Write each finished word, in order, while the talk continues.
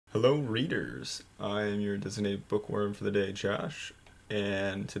Hello, readers. I am your designated bookworm for the day, Josh.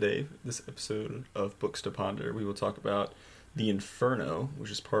 And today, this episode of Books to Ponder, we will talk about The Inferno,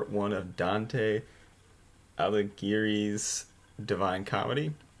 which is part one of Dante Alighieri's Divine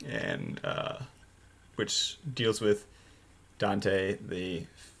Comedy, and which deals with Dante, the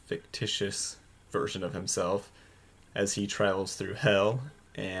fictitious version of himself, as he travels through hell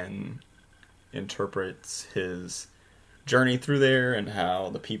and interprets his journey through there and how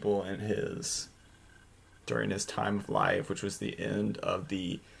the people in his during his time of life, which was the end of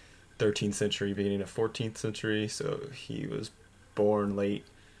the 13th century, beginning of 14th century, so he was born late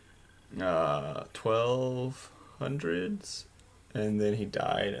 1200s, and then he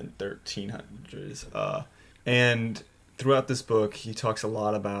died in 1300s. And throughout this book, he talks a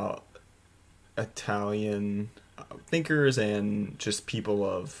lot about Italian thinkers and just people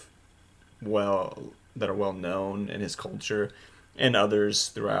of that are well known in his culture, and others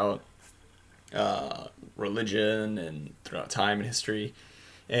throughout religion and throughout time and history.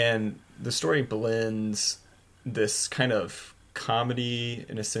 And the story blends this kind of comedy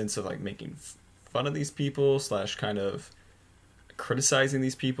in a sense of like making fun of these people slash kind of criticizing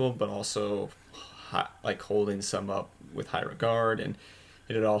these people, but also like holding some up with high regard. And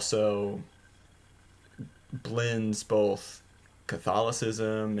it also blends both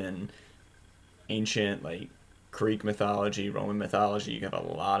Catholicism and ancient like Greek mythology, Roman mythology. You have a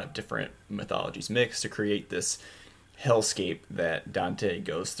lot of different mythologies mixed to create this hellscape that Dante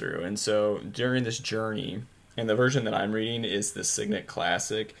goes through. And so during this journey, and the version that I'm reading is the Signet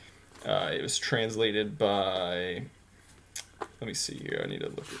Classic. It was translated by, let me see here, I need to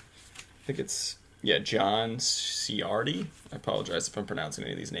look at, I think it's, John Ciardi. I apologize if I'm pronouncing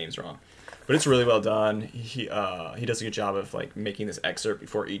any of these names wrong. But it's really well done. He does a good job of like making this excerpt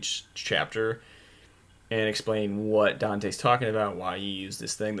before each chapter and explain what Dante's talking about, why you use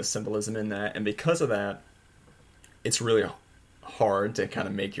this thing, the symbolism in that. And because of that, it's really hard to kind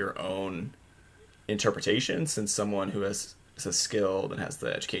of make your own interpretation, since someone who is skilled and has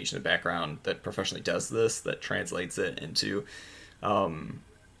the education and background that professionally does this, that translates it into,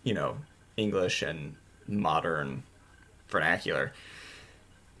 English and modern vernacular.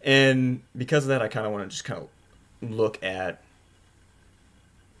 And because of that, I kind of want to just kind of look at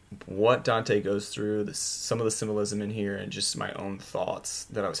what Dante goes through, some of the symbolism in here, and just my own thoughts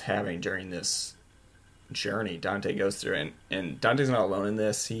that I was having during this journey Dante goes through. And Dante's not alone in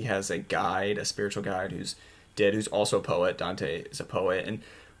this. He has a guide, a spiritual guide who's dead, who's also a poet. Dante is a poet. And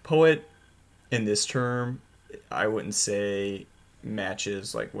poet in this term, I wouldn't say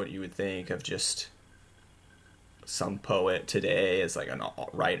matches like what you would think of just some poet today as like a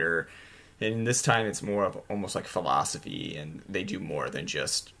writer. And this time it's more of almost like philosophy, and they do more than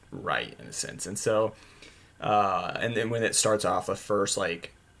just write in a sense. And so, and then when it starts off, the first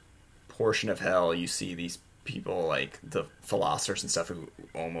like portion of hell, you see these people like the philosophers and stuff who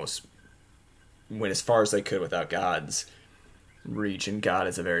almost went as far as they could without God's reach, and God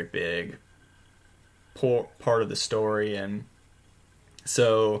is a very big part of the story. And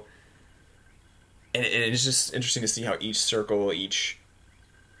so, and it's just interesting to see how each circle,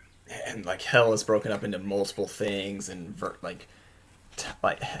 and like hell is broken up into multiple things, and like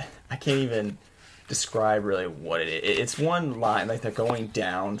I can't even describe really what it is. It's one line, like they're going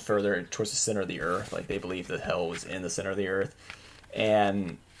down further towards the center of the earth. Like they believe that hell was in the center of the earth,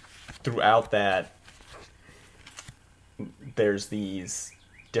 and throughout that, there's these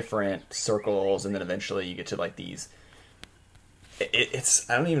different circles, and then eventually you get to like these. It's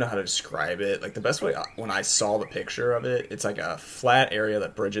I don't even know how to describe it. Like the best way, when I saw the picture of it, it's like a flat area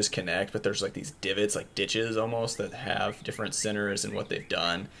that bridges connect, but there's like these divots, like ditches almost, that have different centers and what they've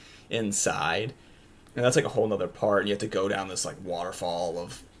done inside. And that's like a whole nother part. And you have to go down this like waterfall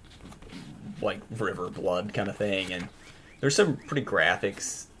of like river blood kind of thing. And there's some pretty graphic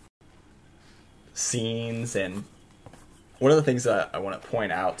scenes. And one of the things that I want to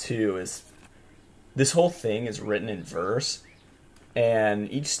point out too is this whole thing is written in verse. And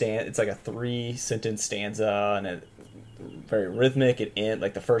each it's like a 3-sentence stanza, and it very rhythmic. It end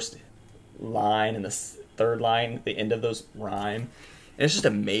like the first line and the third line, the end of those rhyme. And it's just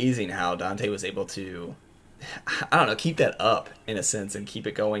amazing how Dante was able to, I don't know, keep that up in a sense and keep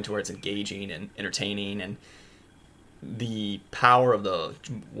it going to where it's engaging and entertaining, and the power of the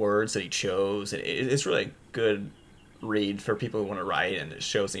words that he chose. It's really a good read for people who want to write, and it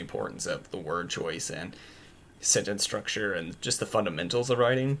shows the importance of the word choice and sentence structure and just the fundamentals of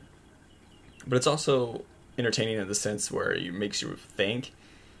writing. But it's also entertaining in the sense where it makes you think.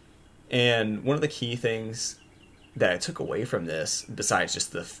 And one of the key things that I took away from this, besides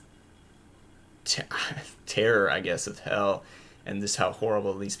just the terror, I guess, of hell, and just how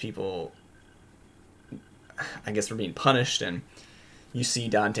horrible these people, I guess, were being punished. And you see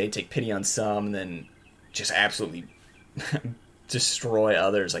Dante take pity on some and then just absolutely destroy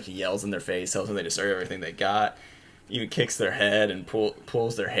others. Like, he yells in their face, tells them they deserve everything they got, even kicks their head and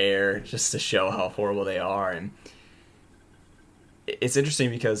pulls their hair just to show how horrible they are. And it's interesting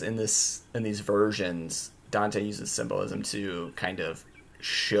because in these versions, Dante uses symbolism to kind of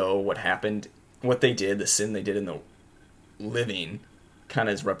show what happened, what they did, the sin they did in the living, kind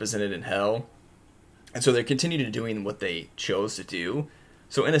of is represented in hell. And so they continue to doing what they chose to do.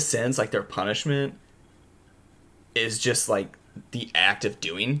 So in a sense, like, their punishment is just like the act of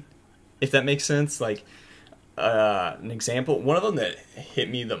doing, if that makes sense. Like, an example, one of them that hit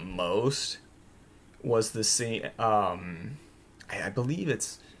me the most was the scene, I believe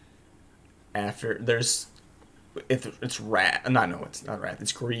it's after, it's wrath, no, it's not wrath,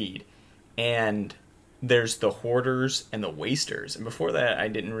 it's greed. And there's the hoarders and the wasters. And before that, I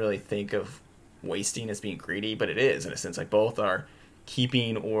didn't really think of wasting as being greedy, but it is, in a sense. Like, both are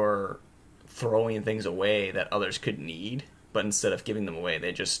keeping or throwing things away that others could need, but instead of giving them away,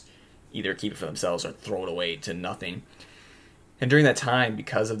 they just either keep it for themselves or throw it away to nothing. And during that time,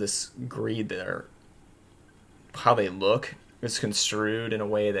 because of this greed, how they look is construed in a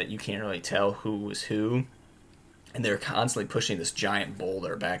way that you can't really tell who is who. And they're constantly pushing this giant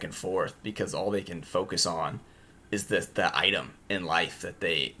boulder back and forth because all they can focus on is the item in life that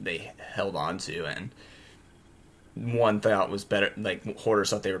they held on to. And one thought was better, like, hoarders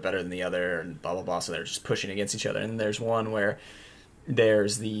thought they were better than the other, and blah blah blah, so they're just pushing against each other. And there's one where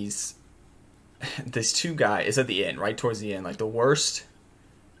there's these two guys, it's at the end, right towards the end, like the worst,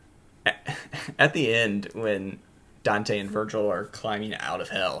 at the end, when Dante and Virgil are climbing out of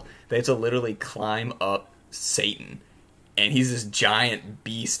hell, they have to literally climb up Satan, and he's this giant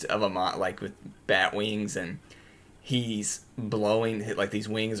beast of a like with bat wings, and he's blowing, like, these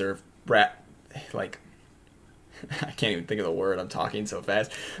wings are like, I can't even think of the word, I'm talking so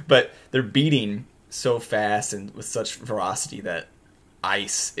fast, but they're beating so fast and with such ferocity that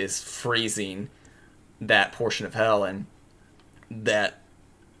ice is freezing that portion of hell. And that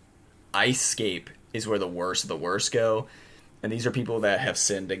ice scape is where the worst of the worst go. And these are people that have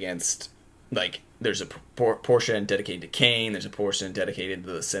sinned against, like, there's a portion dedicated to Cain, there's a portion dedicated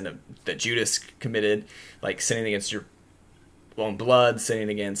to the sin that Judas committed, like sinning against your own blood, sinning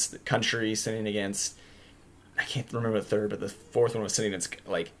against the country, sinning against, I can't remember the third, but the fourth one was sinning against,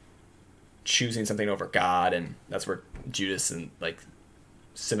 like, choosing something over God, and that's where Judas and, like,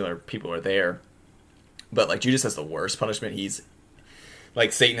 similar people are there. But, like, Judas has the worst punishment. He's,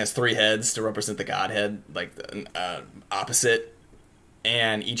 like, Satan has 3 heads to represent the Godhead, like, opposite,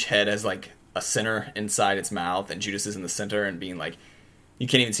 and each head has, like, a center inside its mouth, and Judas is in the center, and being, like, you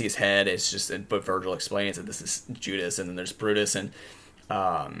can't even see his head. It's just, but Virgil explains that this is Judas, and then there's Brutus, and,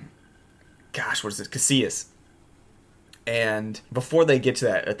 gosh, what is this? Cassius. And before they get to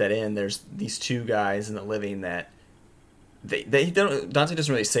that, at that end, there's these 2 guys in the living that they don't, Dante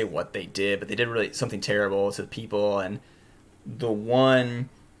doesn't really say what they did, but they did really something terrible to the people, and the one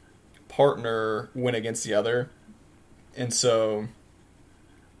partner went against the other, and so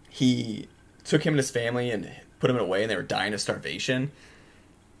he took him and his family and put him away, and they were dying of starvation,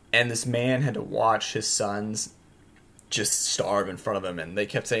 and this man had to watch his sons just starve in front of him, and they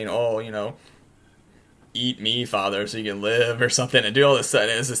kept saying, oh, you know, eat me, father, so you can live, or something, and do all this stuff.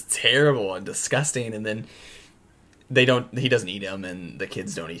 And it was just terrible and disgusting. And then he doesn't eat them, and the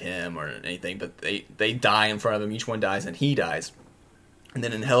kids don't eat him or anything, but they die in front of him. Each one dies, and he dies. And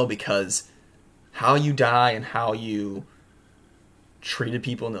then in hell, because how you die and how you treated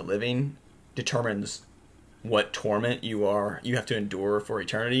people in the living determines what torment you have to endure for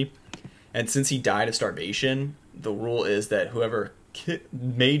eternity. And since he died of starvation, the rule is that whoever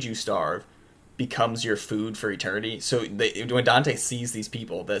made you starve becomes your food for eternity. So when Dante sees these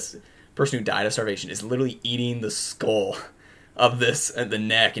people, this person who died of starvation is literally eating the skull of this, the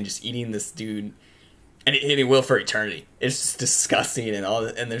neck, and just eating this dude, and it will for eternity. It's just disgusting,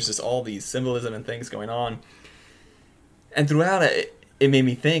 and there's just all these symbolism and things going on. And throughout it made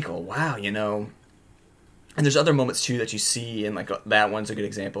me think, oh wow, you know. And there's other moments too that you see, and like that one's a good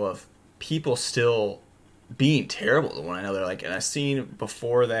example of people still being terrible to one another. Like, and I've seen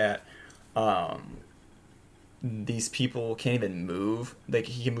before that, these people can't even move. Like,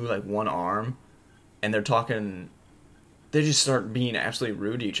 he can move like one arm, and they're talking. They just start being absolutely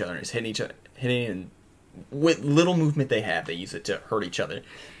rude to each other, and just hitting, and with little movement they have, they use it to hurt each other.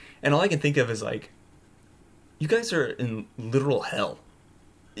 And all I can think of is like, you guys are in literal hell.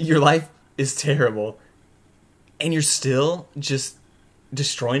 Your life is terrible, and you're still just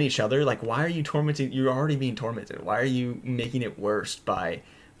destroying each other. Like, why are you tormenting? You're already being tormented. Why are you making it worse by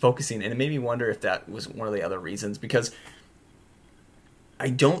focusing? And it made me wonder if that was one of the other reasons, because I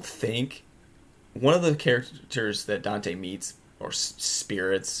don't think one of the characters that Dante meets, or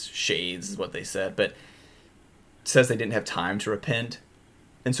spirits, shades is what they said, but says they didn't have time to repent.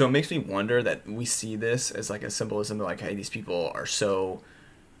 And so it makes me wonder that we see this as like a symbolism of like, hey, these people are so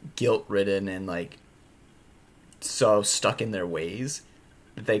guilt ridden and like so stuck in their ways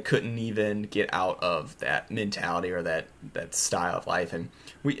that they couldn't even get out of that mentality or that style of life. And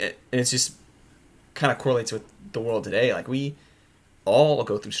it's just kind of correlates with the world today. Like, we all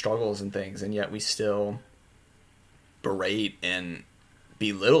go through struggles and things, and yet we still berate and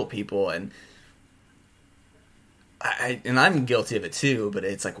belittle people. And I'm guilty of it too, but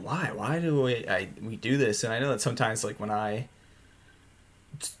it's like, why do we do this? And I know that sometimes, like, when I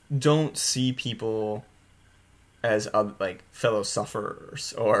don't see people as like fellow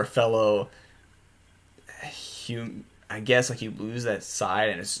sufferers or fellow I guess, like, you lose that side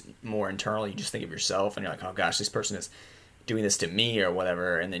and it's more internal. You just think of yourself and you're like, oh gosh, this person is doing this to me or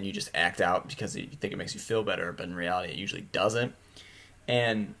whatever, and then you just act out because you think it makes you feel better, but in reality it usually doesn't.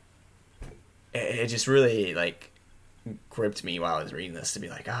 And it just really, like, gripped me while I was reading this to be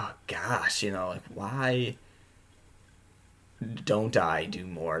like, oh gosh, like, why don't I do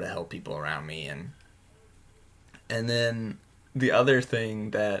more to help people around me? And then the other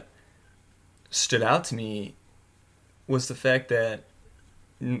thing that stood out to me was the fact that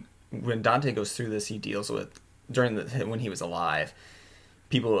when Dante goes through this, he deals with, when he was alive,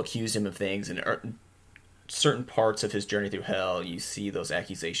 people accused him of things, and certain parts of his journey through hell, you see those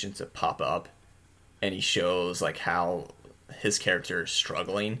accusations that pop up, and he shows like how his character is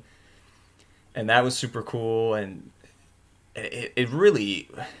struggling, and that was super cool. And it really,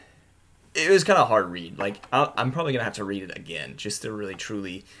 it was kind of hard to read. Like, I'm probably gonna have to read it again just to really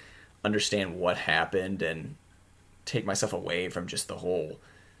truly understand what happened and take myself away from just the whole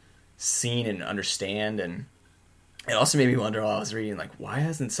scene and understand. And it also made me wonder while I was reading, like, why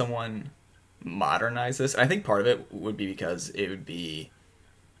hasn't someone modernized this? I think part of it would be because it would be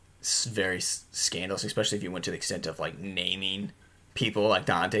very scandalous, especially if you went to the extent of like naming people like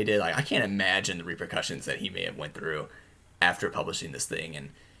Dante did. Like, I can't imagine the repercussions that he may have went through after publishing this thing. And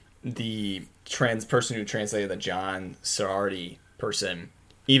the person who translated the John Ciardi person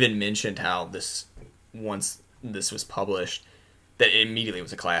even mentioned how once this was published, that it immediately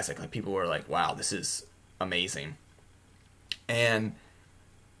was a classic. Like, people were like, wow, this is amazing. And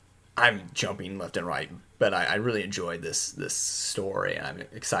I'm jumping left and right, but I really enjoyed this story, and I'm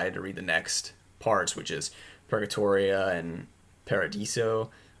excited to read the next parts, which is Purgatoria and Paradiso,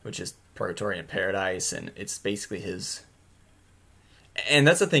 which is Purgatory and Paradise, and it's basically his. And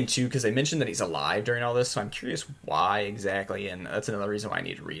that's the thing too, because they mentioned that he's alive during all this, so I'm curious why exactly, and that's another reason why I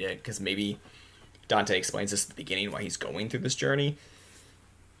need to read it, because maybe Dante explains this at the beginning, why he's going through this journey.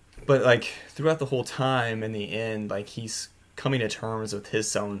 But like, throughout the whole time, in the end, like, he's coming to terms with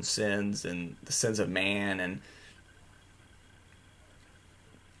his own sins and the sins of man,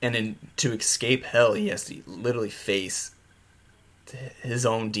 and to escape hell, he has to literally face his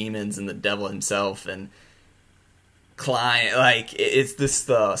own demons and the devil himself, and climb. Like, it's this,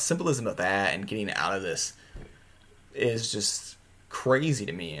 the symbolism of that and getting out of this is just crazy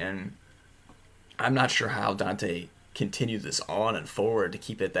to me. And I'm not sure how Dante continued this on and forward to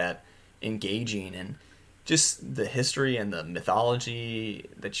keep it that engaging, and just the history and the mythology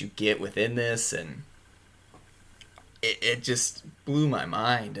that you get within this, and it just blew my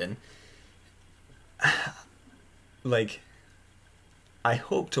mind. And like, I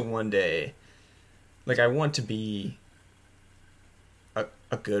hope to one day, like, I want to be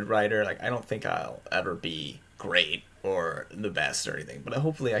a good writer. Like, I don't think I'll ever be great or the best or anything, but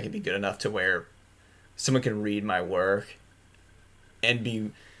hopefully I can be good enough to where someone can read my work and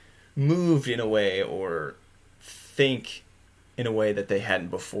be moved in a way or think in a way that they hadn't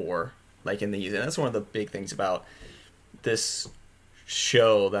before, like in these. And that's one of the big things about this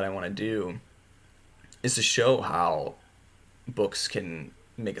show that I want to do, is to show how books can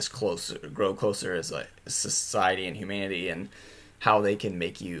make us closer, grow closer as a society and humanity, and how they can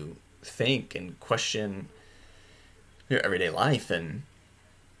make you think and question your everyday life. And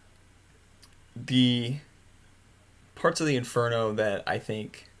the parts of the Inferno that I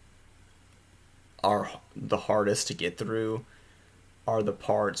think are the hardest to get through are the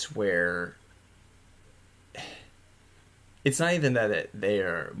parts where it's not even that they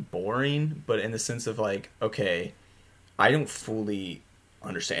are boring, but in the sense of like, okay, I don't fully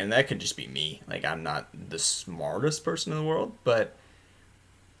understand. And that could just be me. Like, I'm not the smartest person in the world, but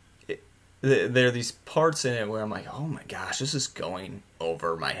there are these parts in it where I'm like, oh my gosh, this is going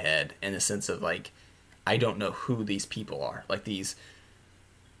over my head in the sense of like, I don't know who these people are. Like these,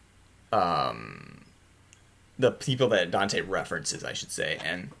 the people that Dante references, I should say,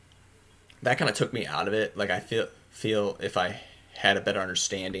 and that kind of took me out of it. Like I feel if I had a better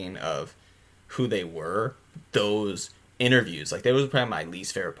understanding of who they were, those interviews, like that was probably my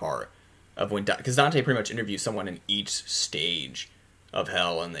least favorite part of when, because Dante pretty much interviews someone in each stage of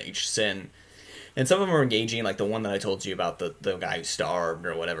hell and each sin, and some of them are engaging, like the one that I told you about, the guy who starved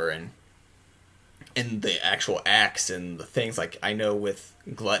or whatever, and the actual acts and the things. Like I know with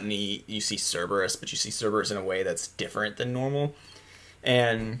gluttony you see Cerberus, but you see Cerberus in a way that's different than normal,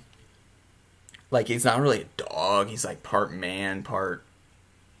 and like he's not really a dog, he's like part man, part,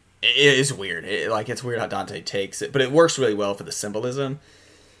 it is weird. It's weird how Dante takes it, but it works really well for the symbolism.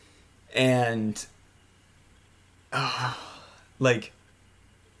 And like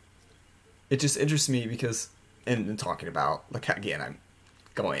it just interests me because, and talking about, like, again, I'm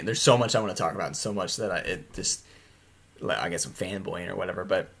going, there's so much I want to talk about, and so much that it just, like, I guess I'm fanboying or whatever,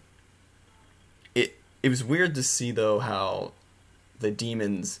 but it was weird to see though how the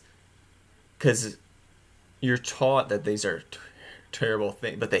demons, because you're taught that these are terrible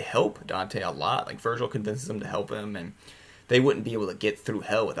things, but they help Dante a lot. Like Virgil convinces them to help him, and they wouldn't be able to get through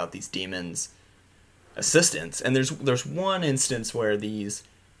hell without these demons' assistance. And there's one instance where these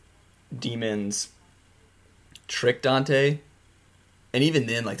demons trick Dante, and even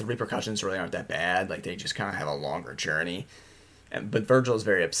then, like, the repercussions really aren't that bad. Like, they just kind of have a longer journey. But Virgil is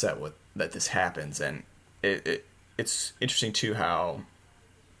very upset with that this happens, and it's interesting too how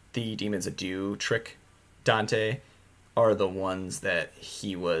the demons that do trick Dante are the ones that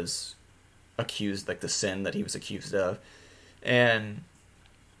he was accused, like the sin that he was accused of. And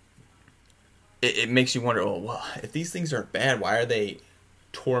it makes you wonder, oh, well, if these things are bad, why are they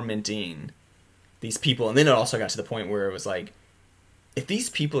tormenting these people? And then it also got to the point where it was like, if these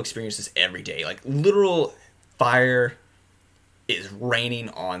people experience this every day, like literal fire is raining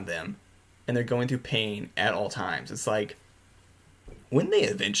on them and they're going through pain at all times, it's like, wouldn't they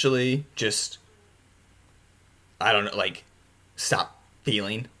eventually just, I don't know, like, stop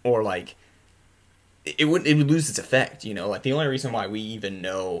feeling? Or like, it would lose its effect, you know? Like, the only reason why we even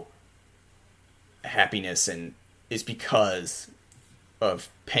know happiness and is because of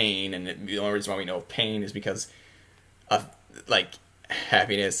pain, and the only reason why we know pain is because of, like,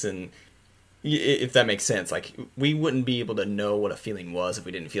 happiness. And if that makes sense, like, we wouldn't be able to know what a feeling was if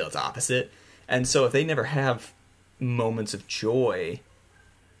we didn't feel its opposite. And so if they never have moments of joy,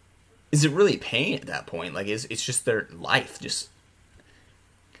 is it really pain at that point? Like, it's just their life, just...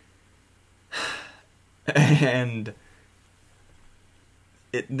 And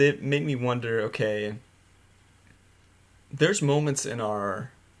it made me wonder, okay, there's moments in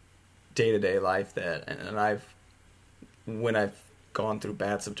our day-to-day life that, and when I've gone through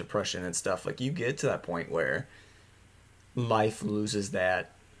bouts of depression and stuff, like, you get to that point where life loses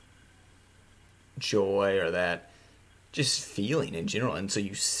that joy or that just feeling in general, and so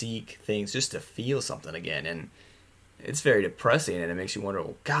you seek things just to feel something again, and it's very depressing, and it makes you wonder,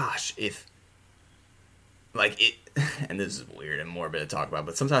 well, gosh, if, like, it, and this is weird and morbid to talk about,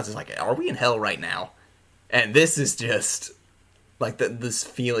 but sometimes it's like, are we in hell right now? And this is just, like, this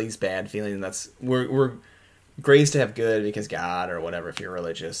feeling's bad feeling, that's, we're graced to have good because God, or whatever, if you're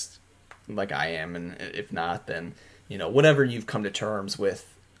religious, like I am, and if not, then, you know, whatever you've come to terms with,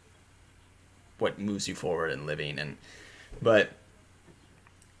 what moves you forward in living. And but,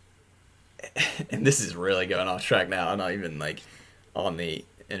 and this is really going off track now, I'm not even, like, on the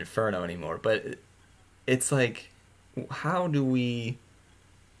Inferno anymore, but it's like, how do we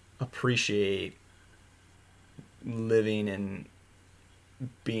appreciate living and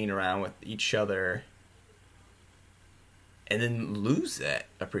being around with each other and then lose that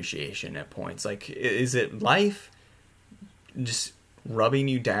appreciation at points? Like, is it life just rubbing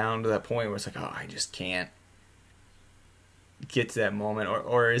you down to that point where it's like, oh, I just can't get to that moment,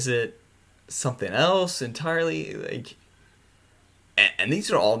 or is it something else entirely? Like, and these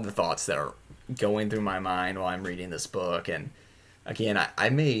are all the thoughts that are going through my mind while I'm reading this book. And again, I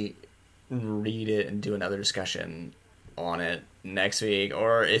may read it and do another discussion on it next week,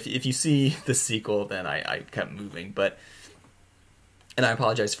 or if you see the sequel, then I kept moving. But, and I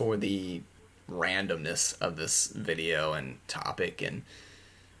apologize for the randomness of this video and topic, and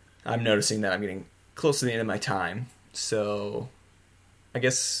I'm noticing that I'm getting close to the end of my time, so I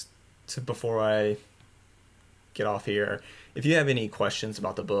guess before I get off here, if you have any questions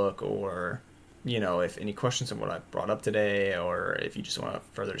about the book, or, you know, if any questions on what I brought up today, or if you just want a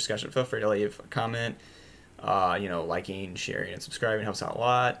further discussion, feel free to leave a comment. You know, liking, sharing, and subscribing helps out a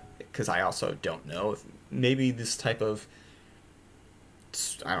lot. It because I also don't know if maybe this type of,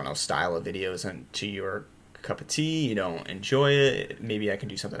 I don't know, style of video isn't to your cup of tea, you don't enjoy it. Maybe I can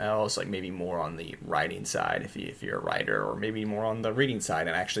do something else, like maybe more on the writing side if you're a writer, or maybe more on the reading side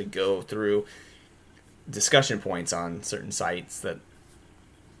and actually go through discussion points on certain sites that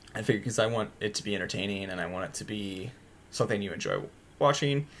I figure, because I want it to be entertaining and I want it to be something you enjoy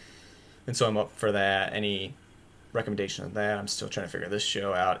watching. And so I'm up for that. Any recommendation of that? I'm still trying to figure this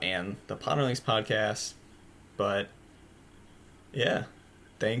show out and the Potterlings podcast. But yeah,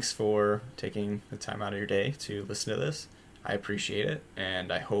 thanks for taking the time out of your day to listen to this. I appreciate it,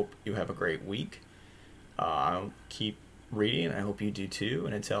 and I hope you have a great week. I'll keep reading. I hope you do too.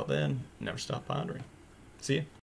 And until then, never stop pondering. See you.